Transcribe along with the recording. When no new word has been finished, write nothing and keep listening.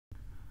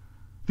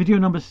Video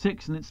number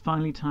 6, and it's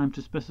finally time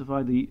to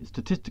specify the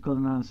statistical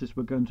analysis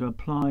we're going to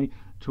apply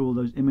to all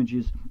those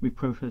images we've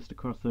processed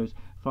across those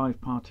 5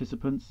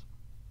 participants.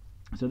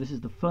 So this is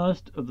the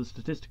first of the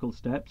statistical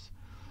steps.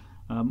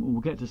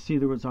 We'll get to see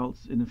the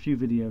results in a few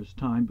videos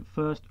time, but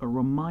first a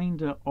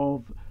reminder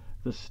of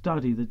the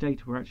study. The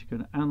data we're actually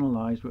going to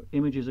analyse were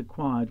images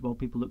acquired while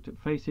people looked at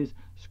faces,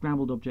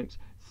 scrambled objects,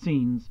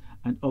 scenes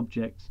and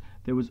objects.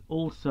 There was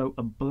also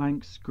a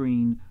blank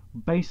screen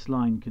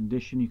baseline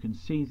condition. You can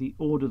see the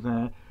order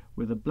there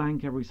with a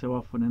blank every so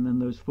often, and then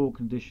those 4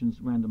 conditions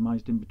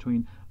randomized in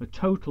between, a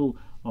total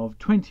of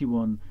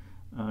 21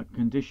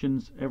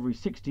 conditions every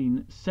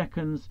 16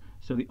 seconds.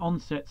 So the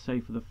onset,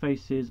 say for the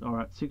faces, are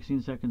at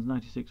 16 seconds,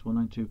 96,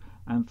 192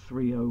 and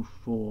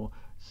 304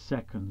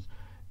 seconds.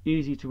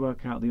 Easy to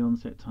work out the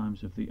onset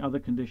times of the other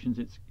conditions.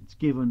 It's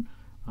given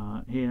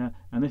here,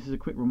 and this is a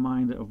quick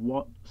reminder of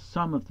what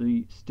some of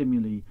the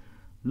stimuli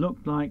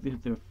looked like.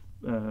 The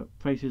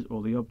faces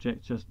or the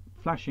objects just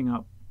flashing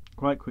up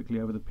quite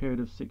quickly over the period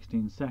of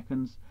 16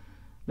 seconds.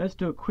 Let's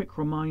do a quick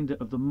reminder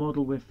of the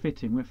model we're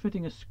fitting. We're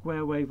fitting a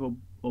square wave or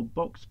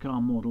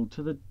boxcar model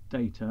to the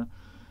data,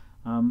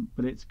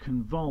 but it's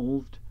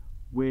convolved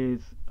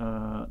with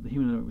the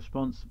human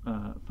response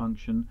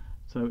function,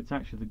 so it's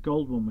actually the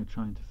gold one we're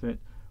trying to fit.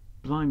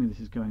 Blimey, this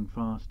is going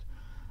fast.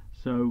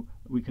 So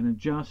we can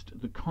adjust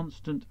the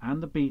constant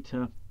and the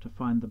beta to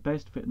find the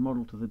best fit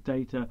model to the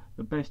data,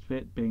 the best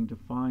fit being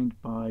defined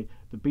by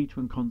the beta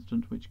and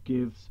constant, which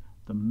gives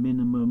the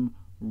minimum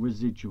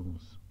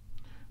residuals.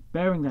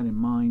 Bearing that in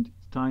mind,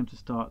 it's time to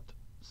start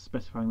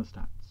specifying the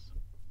stats.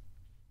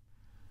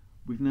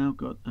 We've now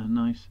got a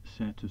nice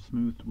set of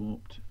smooth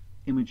warped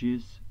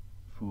images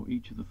for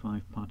each of the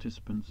 5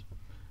 participants,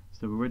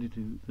 so we're ready to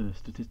do the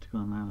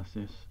statistical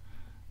analysis,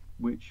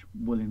 which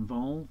will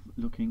involve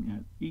looking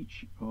at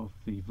each of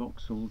the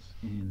voxels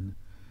in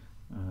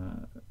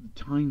the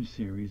time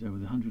series over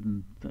the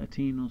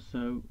 113 or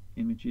so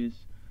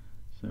images.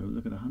 So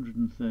look at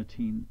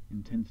 113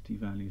 intensity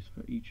values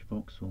for each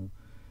voxel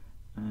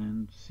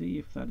and see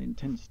if that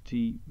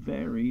intensity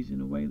varies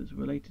in a way that's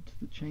related to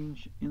the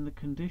change in the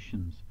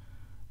conditions.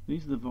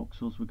 These are the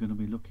voxels we're going to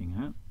be looking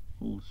at,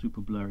 all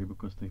super blurry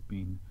because they've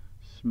been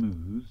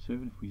smooth. So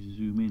even if we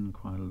zoom in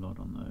quite a lot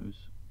on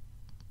those,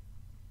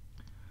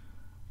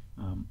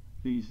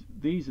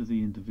 these are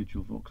the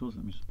individual voxels.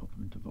 Let me just pop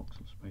them into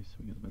voxel space so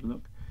we get a better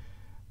look.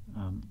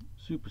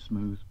 Super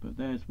smooth, but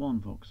there's one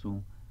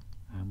voxel,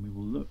 and we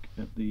will look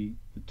at the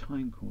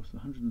time course, the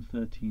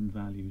 113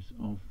 values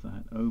of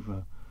that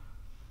over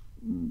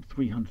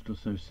 300 or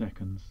so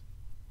seconds,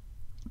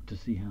 to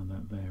see how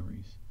that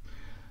varies.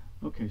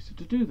 Okay, so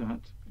to do that,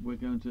 we're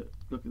going to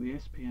look at the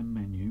SPM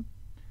menu,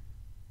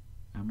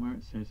 and where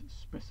it says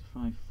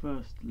specify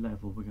first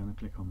level, we're going to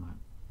click on that.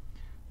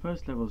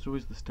 First level is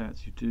always the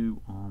stats you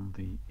do on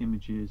the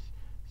images.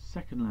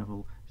 Second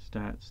level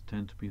stats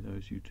tend to be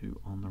those you do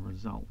on the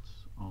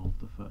results of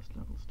the first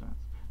level stats.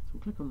 So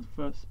we'll click on the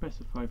first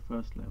specify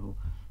first level,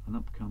 and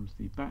up comes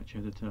the batch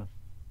editor,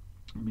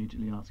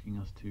 immediately asking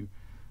us to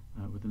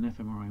with an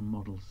FMRI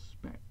model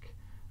spec,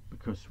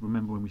 because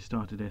remember when we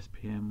started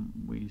SPM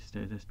we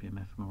said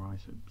SPM FMRI,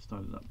 so it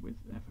started up with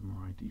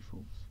FMRI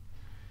defaults.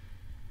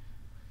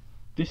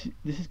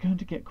 This is going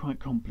to get quite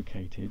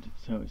complicated,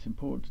 so it's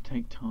important to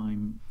take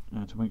time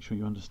to make sure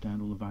you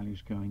understand all the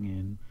values going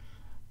in,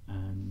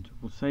 and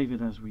we'll save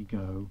it as we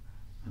go.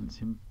 And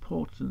it's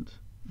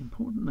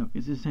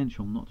it's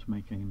essential not to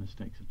make any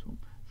mistakes at all.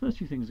 First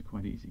few things are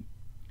quite easy.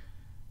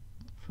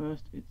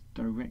 First, it's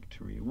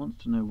directory. It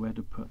wants to know where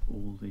to put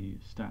all the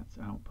stats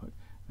output,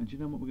 and do you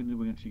know what we're going to do?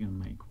 We're actually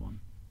going to make one.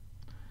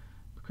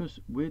 Because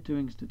we're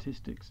doing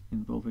statistics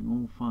involving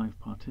all 5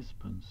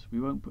 participants, we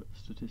won't put the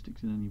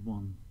statistics in any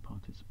one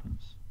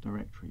participant's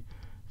directory.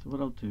 So what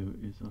I'll do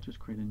is I'll just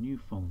create a new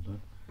folder,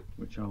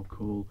 which I'll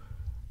call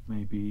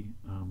maybe,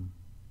 I'll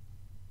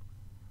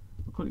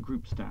call it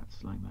group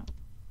stats, like that.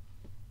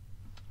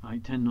 I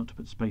tend not to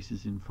put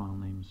spaces in file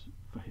names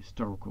for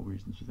historical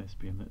reasons with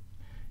SPM. That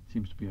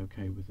seems to be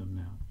okay with them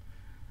now.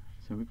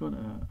 So we've got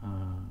a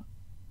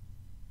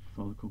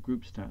folder called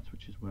group stats,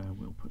 which is where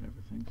we'll put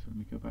everything. So let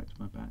me go back to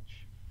my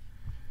batch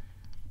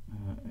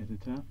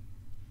editor.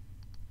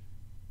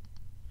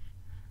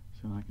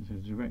 So I can say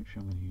the directory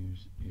I'm going to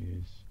use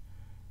is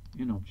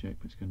in object,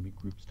 but it's going to be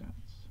group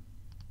stats.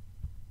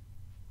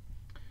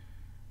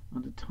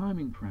 Under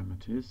timing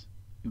parameters,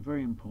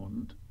 very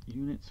important,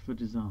 units for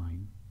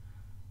design.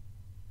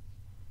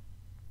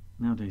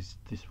 Nowadays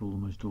this will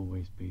almost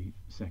always be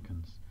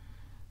seconds.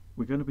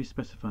 We're going to be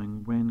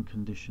specifying when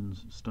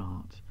conditions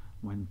start,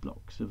 when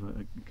blocks of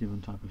a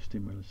given type of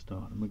stimulus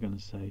start, and we're going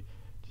to say,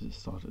 does it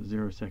start at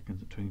 0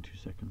 seconds, at 22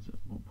 seconds, at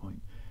what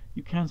point?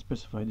 You can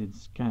specify it in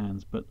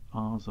scans, but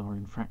ours are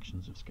in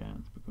fractions of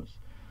scans, because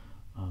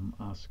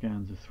our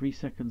scans are 3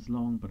 seconds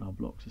long, but our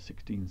blocks are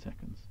 16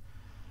 seconds.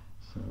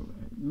 So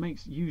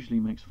it usually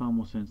makes far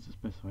more sense to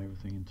specify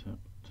everything in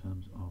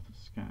terms of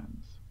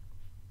scans.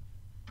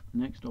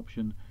 Next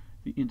option,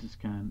 the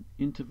interscan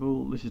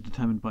interval. This is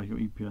determined by your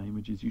EPI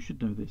images. You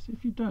should know this.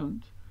 If you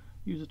don't,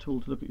 use a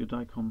tool to look at your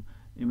DICOM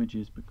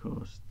images,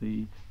 because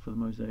for the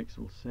mosaics it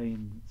will say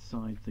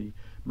inside the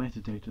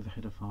metadata of the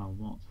header file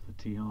what the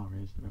TR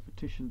is, the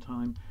repetition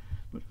time,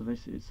 but for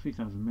this it's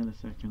 3000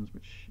 milliseconds,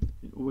 which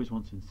it always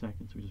wants in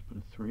seconds, so we just put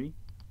a 3.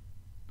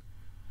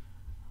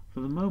 For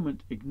the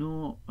moment,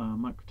 ignore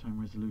microtime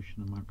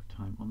resolution and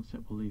microtime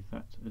onset. We'll leave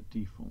that at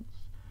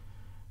defaults.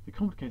 The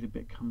complicated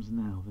bit comes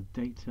now, the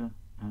data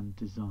and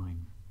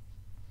design,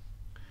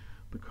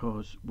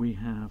 because we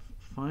have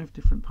 5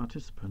 different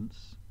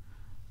participants,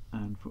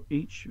 and for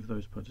each of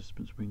those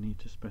participants we need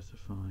to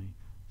specify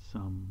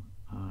some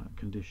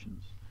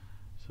conditions.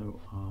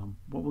 So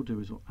what we'll do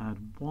is we'll add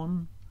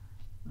one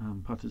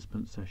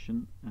participant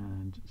session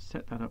and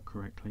set that up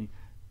correctly,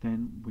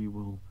 then we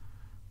will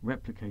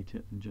replicate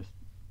it and just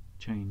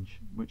change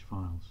which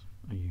files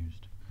are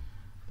used.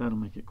 That'll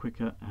make it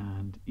quicker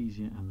and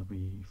easier, and there'll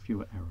be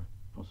fewer error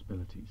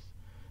possibilities.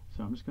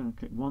 So I'm just going to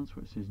click once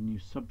where it says new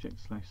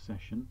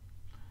subject/session.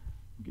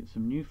 Get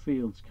some new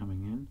fields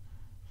coming in.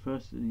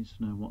 First, it needs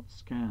to know what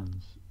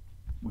scans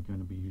we're going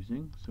to be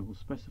using, so we'll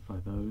specify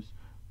those.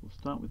 We'll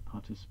start with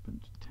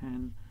participant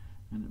 10,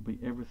 and it'll be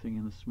everything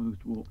in the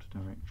smoothed warped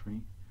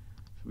directory.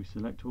 So we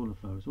select all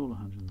of those, all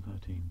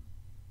 113.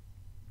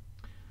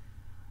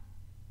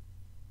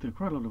 There are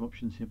quite a lot of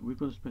options here, but we've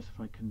got to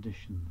specify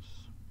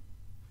conditions.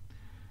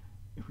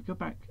 If we go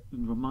back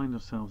and remind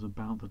ourselves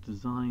about the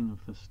design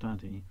of the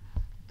study,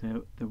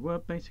 there were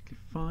basically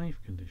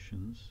 5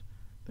 conditions.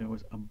 There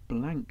was a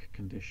blank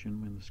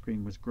condition when the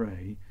screen was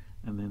grey,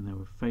 and then there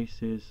were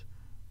faces,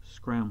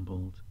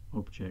 scrambled,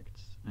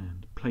 objects,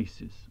 and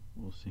places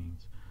or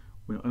scenes.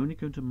 We're only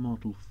going to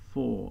model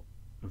 4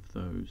 of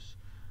those,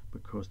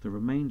 because the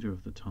remainder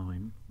of the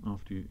time,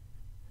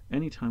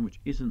 any time which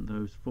isn't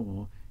those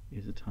 4,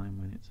 is a time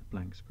when it's a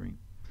blank screen,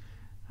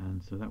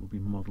 and so that will be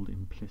modelled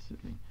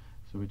implicitly.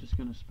 So we're just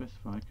going to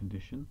specify a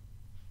condition,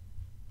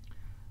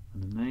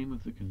 and the name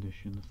of the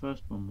condition, the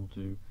first one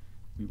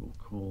we will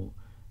call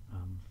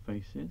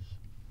faces,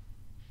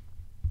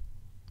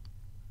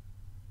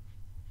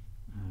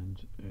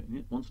 and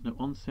it wants to know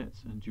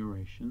onsets and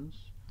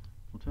durations.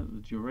 We'll tell it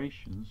the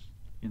durations.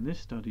 In this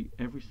study,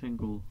 every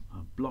single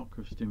block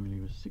of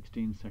stimuli was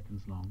 16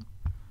 seconds long.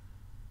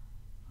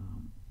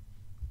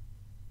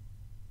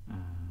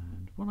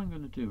 And what I'm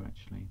going to do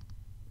actually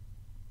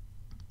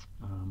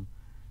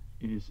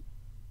is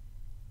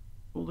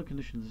all the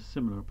conditions are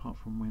similar apart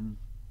from when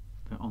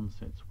their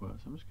onsets were.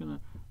 So I'm just going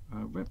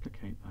to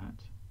replicate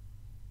that.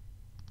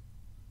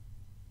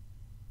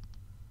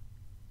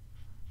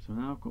 So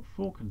now I've got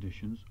 4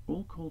 conditions,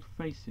 all called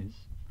faces.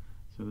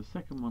 So the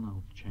second one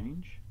I'll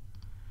change,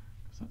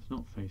 because that's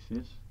not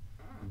faces.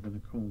 I'm going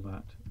to call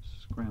that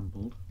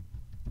scrambled,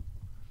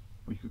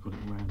 or you could call it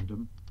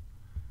random.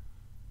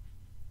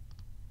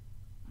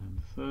 And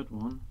the third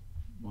one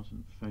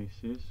wasn't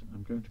faces.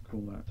 I'm going to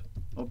call that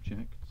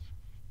objects.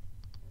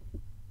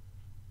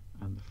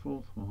 And the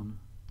fourth one,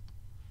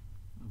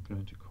 I'm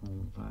going to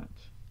call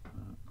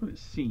it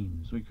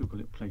scenes, or you could call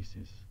it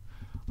places.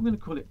 I'm going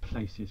to call it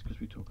places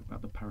because we talk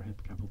about the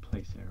parahippocampal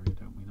place area,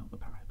 don't we? Not the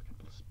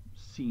parahippocampal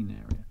scene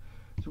area.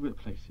 So we've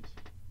got places.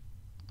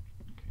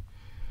 Okay.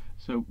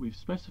 So we've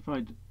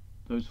specified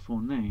those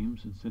 4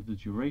 names and said the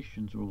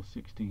durations are all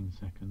 16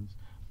 seconds.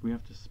 We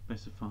have to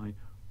specify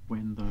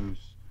when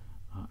those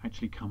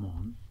actually come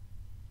on,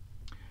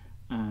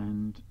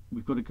 and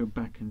we've got to go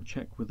back and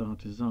check with our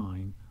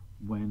design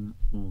when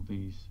all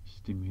these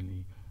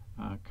stimuli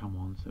come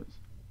on. So it's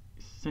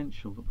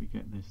essential that we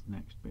get this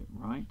next bit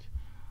right.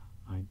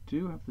 I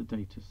do have the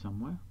data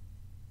somewhere.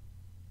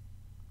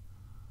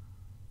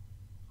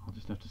 I'll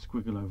just have to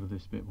squiggle over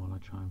this bit while I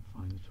try and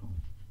find it all.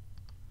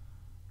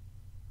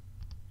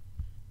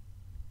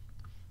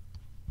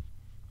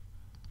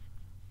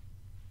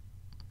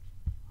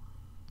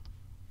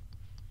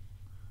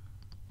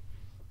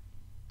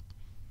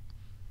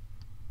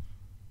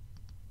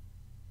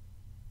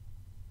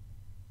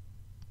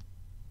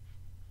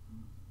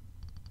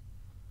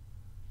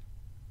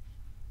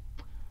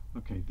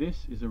 Okay,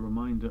 this is a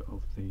reminder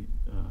of the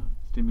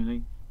stimuli.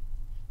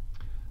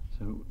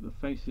 So the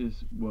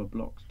faces were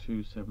blocks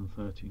 2, 7,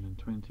 13 and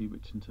 20,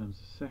 which in terms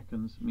of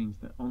seconds means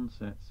their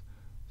onsets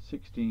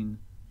 16,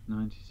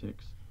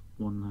 96,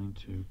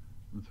 192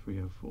 and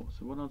 304.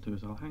 So what I'll do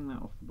is I'll hang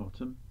that off the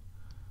bottom,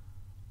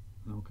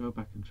 and I'll go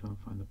back and try and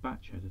find the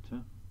batch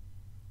editor.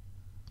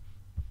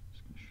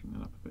 Just going to shrink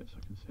that up a bit so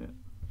I can see it.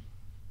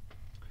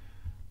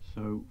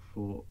 So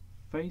for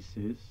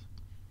faces,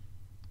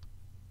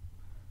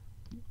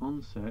 the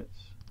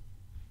onsets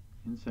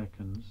in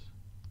seconds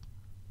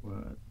were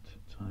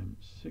at time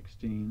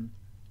 16,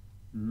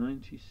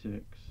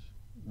 96,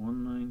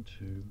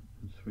 192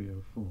 and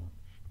 304.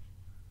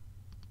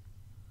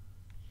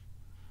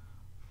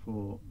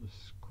 For the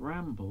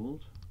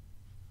scrambled,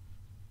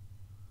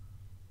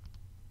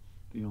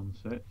 the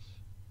onsets,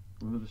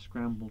 remember the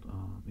scrambled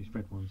are these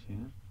red ones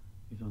here,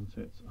 these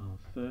onsets are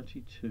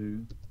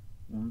 32,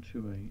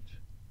 128,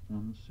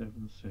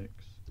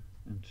 176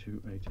 and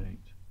 288.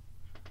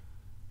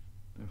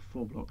 There are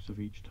 4 blocks of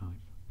each type.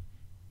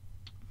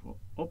 For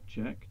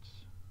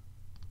objects,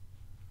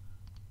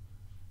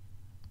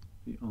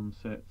 The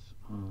onsets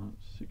are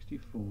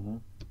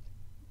 64,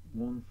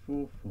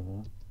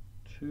 144,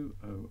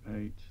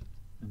 208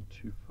 and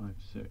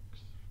 256.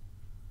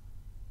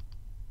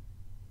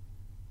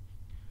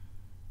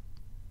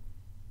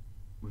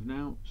 We've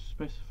now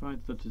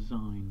specified the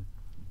design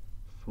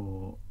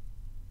for,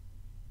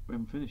 we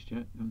haven't finished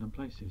yet, we haven't done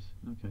places,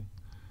 okay.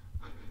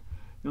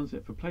 The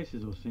onset for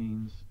places or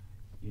scenes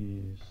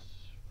is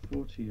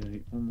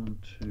 48,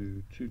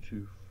 112,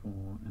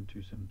 224 and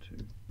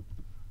 272.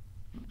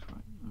 That's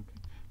right, okay.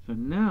 So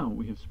now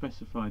we have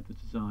specified the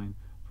design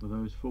for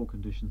those four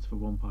conditions for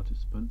one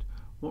participant.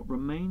 What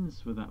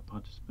remains for that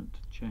participant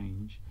to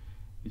change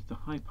is the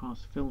high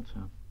pass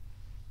filter,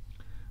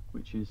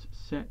 which is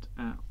set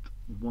at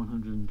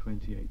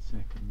 128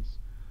 seconds.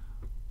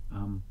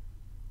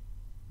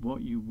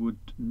 What you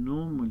would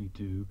normally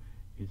do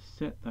is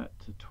set that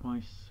to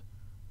twice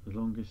the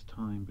longest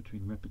time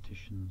between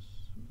repetitions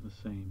of the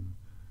same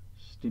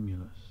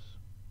stimulus.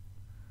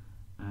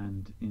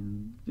 And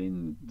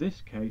in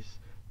this case,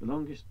 the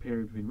longest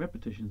period between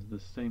repetitions of the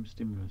same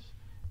stimulus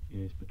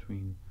is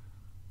between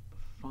the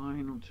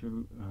final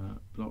two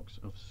blocks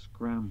of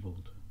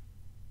scrambled,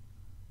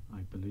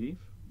 I believe.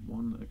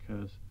 One that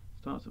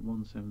starts at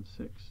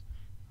 176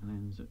 and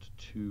ends at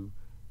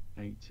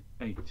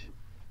 288.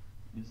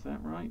 Is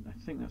that right? I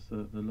think that's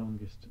the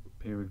longest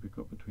period we've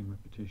got between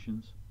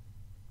repetitions.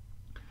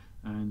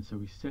 And so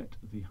we set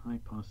the high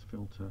pass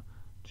filter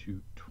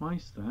to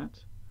twice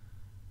that,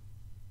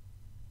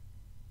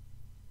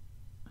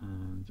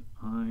 and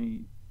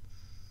I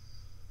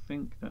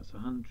think that's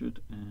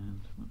 100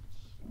 and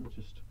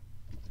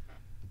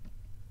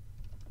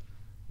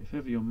if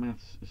ever your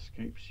maths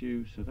escapes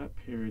you, so that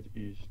period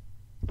is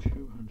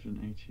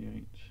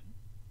 288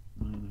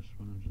 minus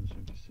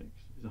 176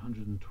 is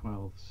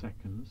 112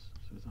 seconds.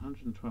 So it's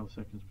 112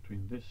 seconds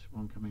between this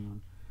one coming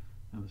on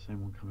and the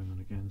same one coming on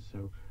again.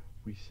 So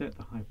we set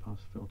the high pass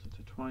filter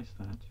to twice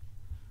that,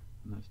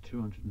 and that's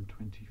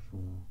 224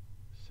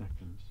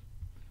 seconds.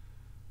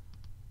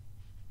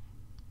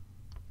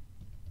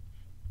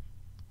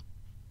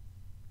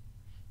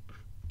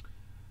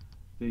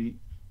 The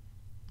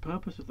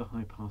purpose of the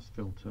high pass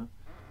filter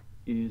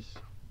is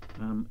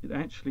it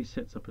actually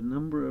sets up a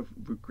number of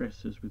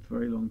regressors with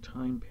very long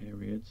time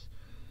periods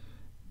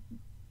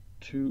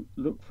to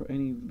look for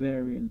any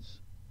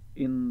variance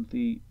in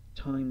the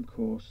time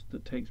course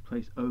that takes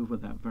place over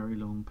that very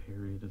long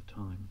period of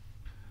time,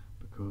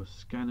 because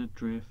scanner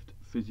drift,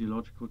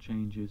 physiological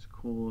changes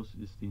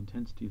causes the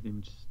intensity of the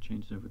image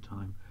changes over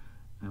time,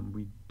 and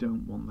we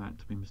don't want that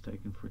to be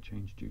mistaken for a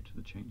change due to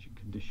the change in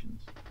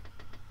conditions.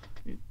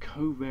 It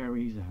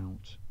co-varies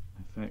out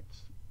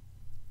effects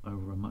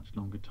over a much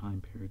longer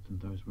time period than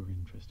those we're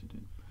interested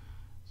in.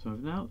 So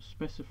I've now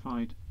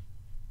specified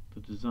the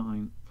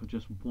design for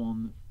just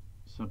one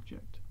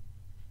subject.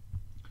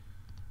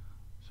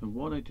 So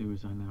what I do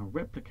is I now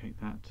replicate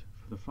that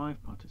for the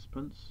 5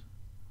 participants.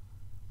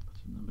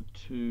 Button number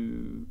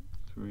 2,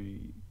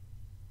 3,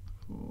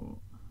 4,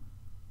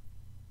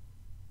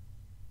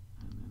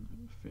 and then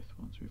the 5th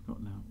one. So we've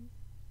got now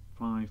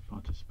 5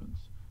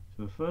 participants.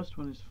 So the first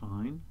one is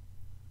fine.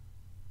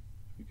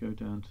 We go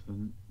down to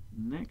the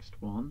next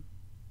one,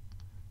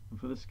 and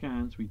for the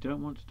scans we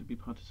don't want it to be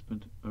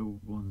participant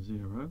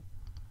 010.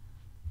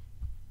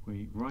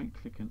 We right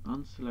click and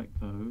unselect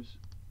those,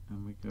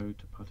 and we go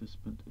to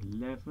participant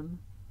 11,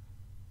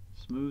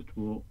 smoothed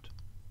warped,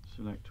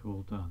 select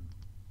all done.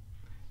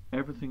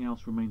 Everything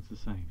else remains the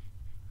same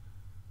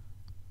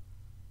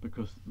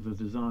because the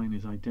design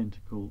is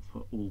identical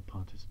for all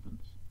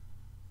participants.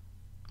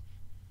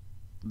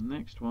 The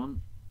next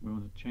one, we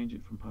want to change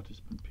it from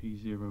participant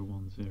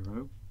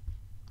P010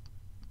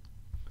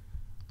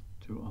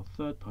 to our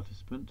third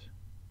participant,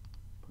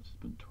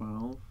 participant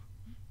 12,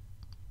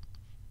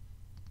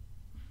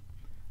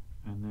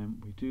 and then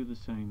we do the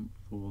same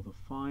for the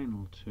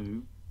final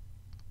 2.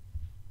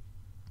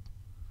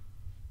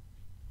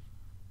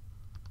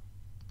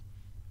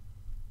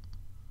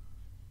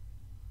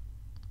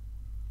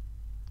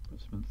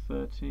 Participant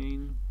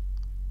 13,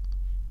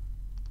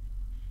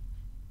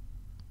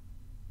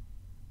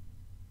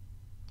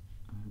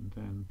 and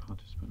then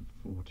participant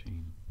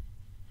 14.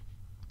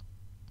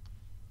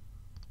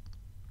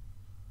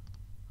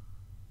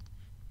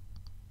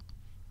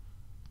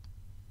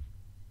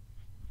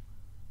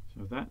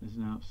 So that is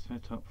now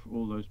set up for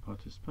all those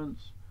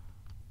participants.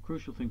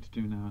 Crucial thing to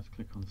do now is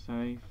click on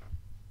Save.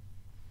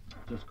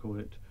 Just call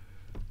it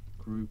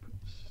Group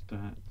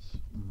Stats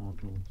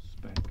Model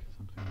Spec,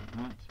 something like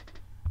that.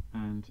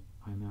 And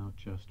I now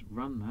just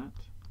run that.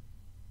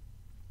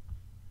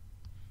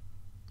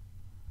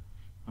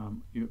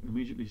 You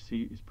immediately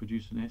see it's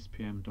produced an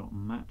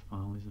SPM.mat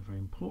file. These are very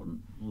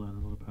important. We'll learn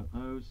a lot about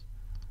those.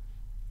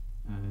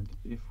 And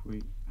if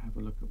we have a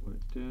look at what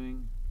it's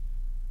doing,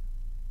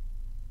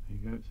 there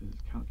you go, it says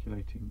it's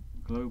calculating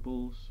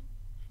globals,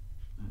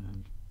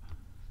 and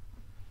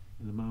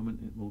in a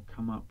moment it will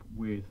come up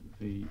with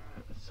a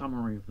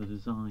summary of the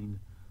design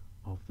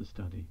of the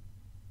study.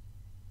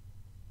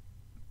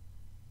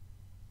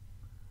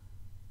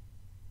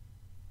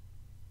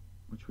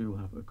 which we will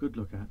have a good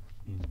look at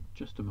in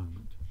just a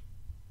moment.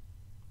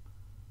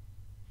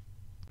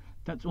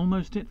 That's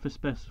almost it for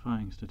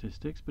specifying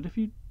statistics, but if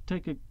you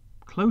take a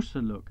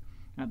closer look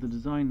at the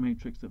design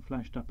matrix that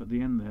flashed up at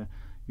the end there,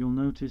 you'll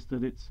notice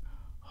that it's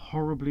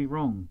horribly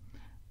wrong,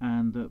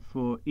 and that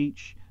for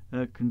each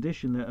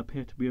condition there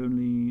appear to be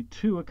only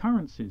 2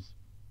 occurrences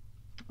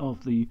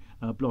of the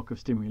block of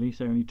stimuli,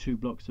 so only 2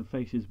 blocks of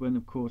faces, when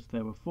of course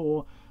there were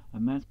 4,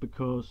 and that's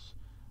because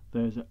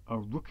there's a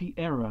rookie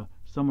error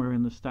somewhere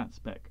in the stat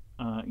spec.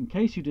 In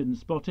case you didn't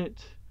spot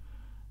it,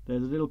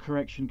 there's a little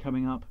correction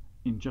coming up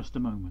in just a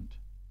moment.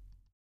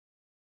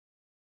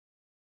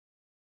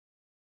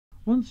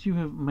 Once you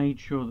have made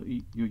sure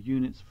that your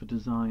units for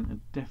design are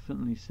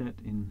definitely set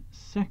in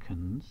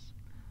seconds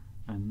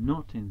and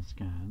not in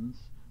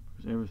scans,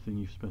 because everything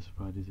you've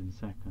specified is in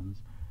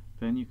seconds,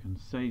 then you can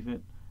save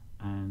it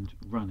and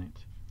run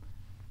it.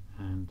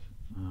 And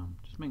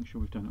just making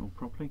sure we've done it all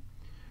properly.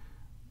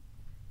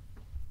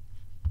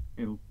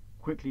 It'll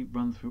quickly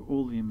run through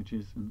all the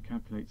images and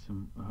calculate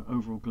some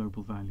overall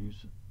global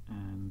values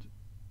and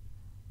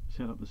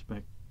set up the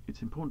spec.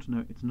 It's important to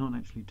note it's not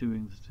actually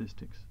doing the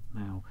statistics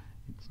now.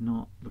 It's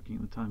not looking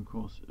at the time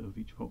course of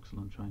each voxel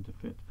and trying to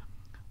fit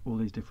all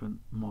these different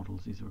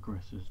models, these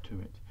regressors, to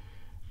it.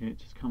 It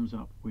just comes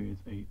up with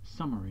a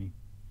summary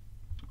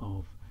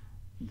of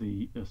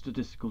the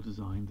statistical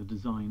design, the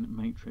design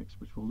matrix,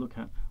 which we'll look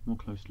at more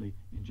closely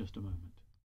in just a moment.